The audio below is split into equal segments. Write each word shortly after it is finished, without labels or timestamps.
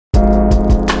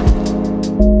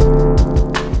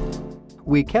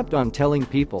We kept on telling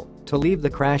people to leave the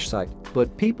crash site,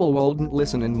 but people wouldn't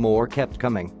listen and more kept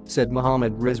coming," said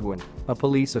Muhammad Rizwan, a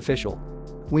police official.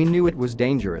 "We knew it was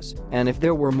dangerous, and if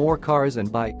there were more cars and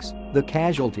bikes, the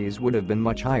casualties would have been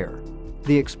much higher.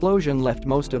 The explosion left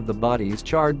most of the bodies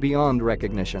charred beyond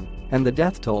recognition, and the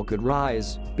death toll could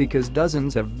rise because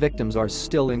dozens of victims are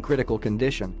still in critical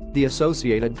condition," the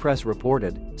Associated Press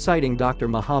reported, citing Dr.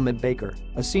 Mohammad Baqar,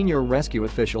 a senior rescue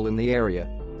official in the area.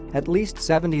 At least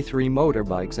 73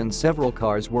 motorbikes and several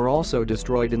cars were also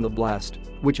destroyed in the blast,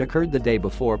 which occurred the day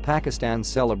before Pakistan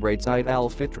celebrates Eid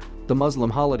al-Fitr, the Muslim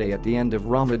holiday at the end of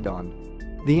Ramadan.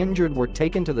 The injured were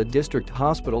taken to the district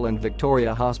hospital and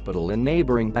Victoria Hospital in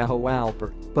neighboring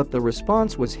Bahawalpur, but the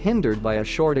response was hindered by a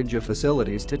shortage of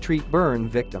facilities to treat burn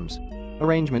victims.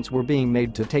 Arrangements were being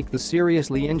made to take the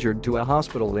seriously injured to a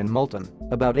hospital in Multan,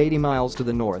 about 80 miles to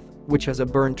the north, which has a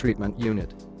burn treatment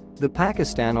unit. The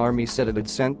Pakistan Army said it had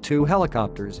sent 2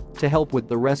 helicopters to help with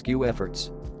the rescue efforts.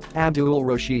 Abdul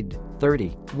Rashid,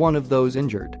 30, one of those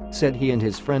injured, said he and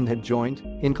his friend had joined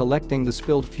in collecting the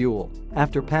spilled fuel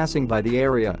after passing by the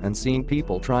area and seeing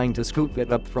people trying to scoop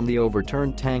it up from the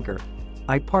overturned tanker.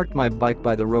 "I parked my bike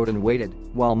by the road and waited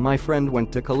while my friend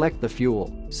went to collect the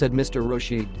fuel," said Mr.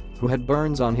 Rashid, who had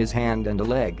burns on his hand and a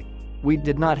leg. "We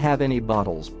did not have any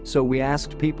bottles, so we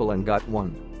asked people and got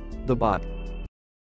one." The bot